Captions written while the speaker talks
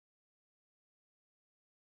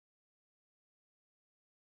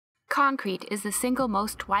Concrete is the single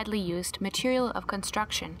most widely used material of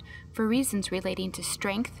construction for reasons relating to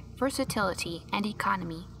strength, versatility, and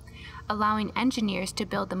economy, allowing engineers to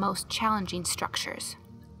build the most challenging structures.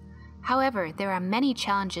 However, there are many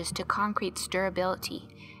challenges to concrete's durability,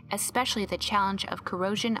 especially the challenge of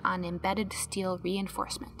corrosion on embedded steel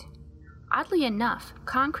reinforcement. Oddly enough,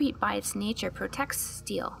 concrete by its nature protects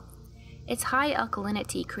steel. Its high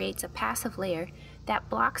alkalinity creates a passive layer that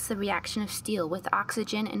blocks the reaction of steel with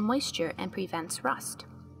oxygen and moisture and prevents rust.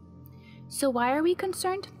 So why are we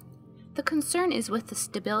concerned? The concern is with the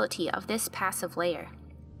stability of this passive layer.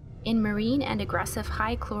 In marine and aggressive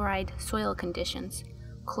high chloride soil conditions,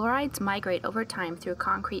 chlorides migrate over time through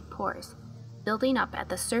concrete pores, building up at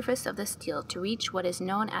the surface of the steel to reach what is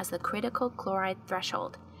known as the critical chloride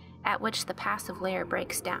threshold, at which the passive layer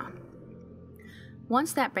breaks down.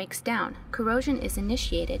 Once that breaks down, corrosion is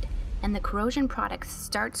initiated, and the corrosion product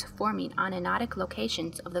starts forming on anodic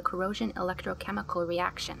locations of the corrosion electrochemical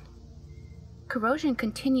reaction. Corrosion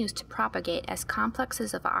continues to propagate as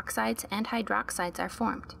complexes of oxides and hydroxides are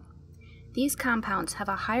formed. These compounds have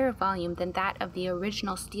a higher volume than that of the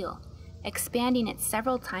original steel, expanding it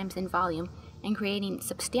several times in volume and creating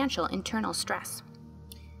substantial internal stress.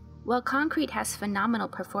 While concrete has phenomenal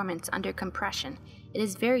performance under compression, it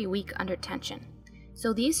is very weak under tension.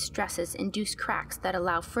 So these stresses induce cracks that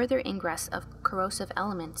allow further ingress of corrosive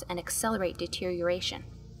elements and accelerate deterioration.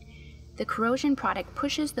 The corrosion product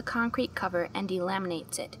pushes the concrete cover and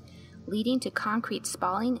delaminates it, leading to concrete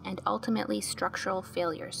spalling and ultimately structural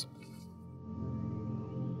failures.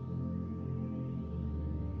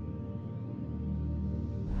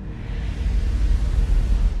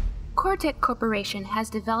 Cortec Corporation has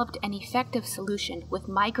developed an effective solution with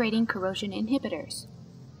migrating corrosion inhibitors.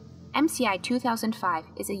 MCI 2005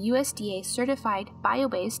 is a USDA-certified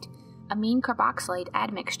Biobased amine carboxylate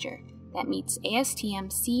admixture that meets ASTM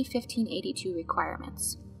C1582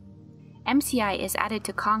 requirements. MCI is added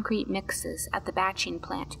to concrete mixes at the batching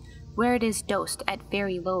plant, where it is dosed at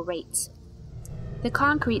very low rates. The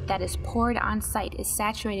concrete that is poured on site is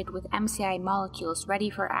saturated with MCI molecules ready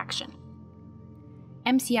for action.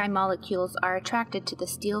 MCI molecules are attracted to the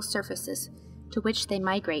steel surfaces, to which they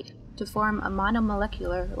migrate, to form a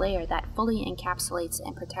monomolecular layer that fully encapsulates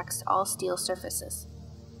and protects all steel surfaces.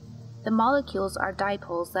 The molecules are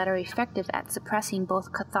dipoles that are effective at suppressing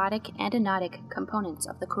both cathodic and anodic components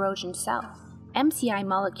of the corrosion cell. MCI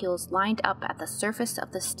molecules lined up at the surface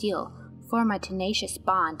of the steel form a tenacious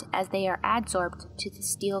bond as they are adsorbed to the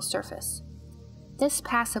steel surface. This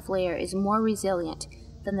passive layer is more resilient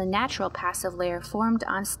than the natural passive layer formed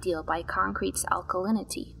on steel by concrete's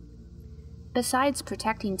alkalinity. Besides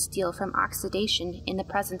protecting steel from oxidation in the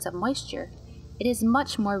presence of moisture, it is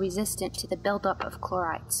much more resistant to the buildup of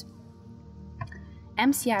chlorides.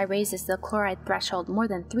 MCI raises the chloride threshold more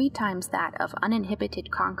than 3 times that of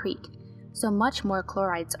uninhibited concrete, so much more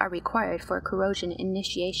chlorides are required for corrosion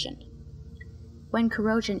initiation. When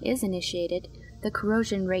corrosion is initiated, the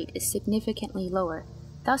corrosion rate is significantly lower,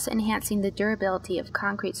 thus enhancing the durability of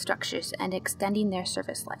concrete structures and extending their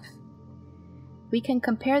surface life. We can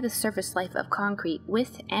compare the surface life of concrete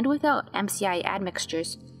with and without MCI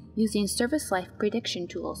admixtures using surface life prediction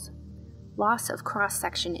tools. Loss of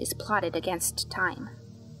cross-section is plotted against time.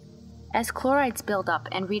 As chlorides build up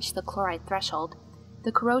and reach the chloride threshold,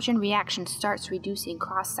 the corrosion reaction starts reducing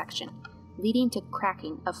cross-section, leading to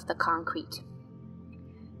cracking of the concrete.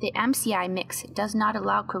 The MCI mix does not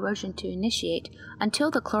allow corrosion to initiate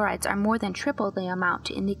until the chlorides are more than triple the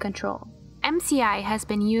amount in the control. MCI has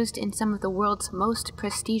been used in some of the world's most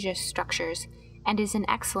prestigious structures and is an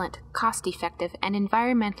excellent, cost-effective, and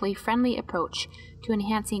environmentally friendly approach to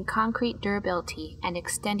enhancing concrete durability and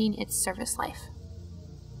extending its service life.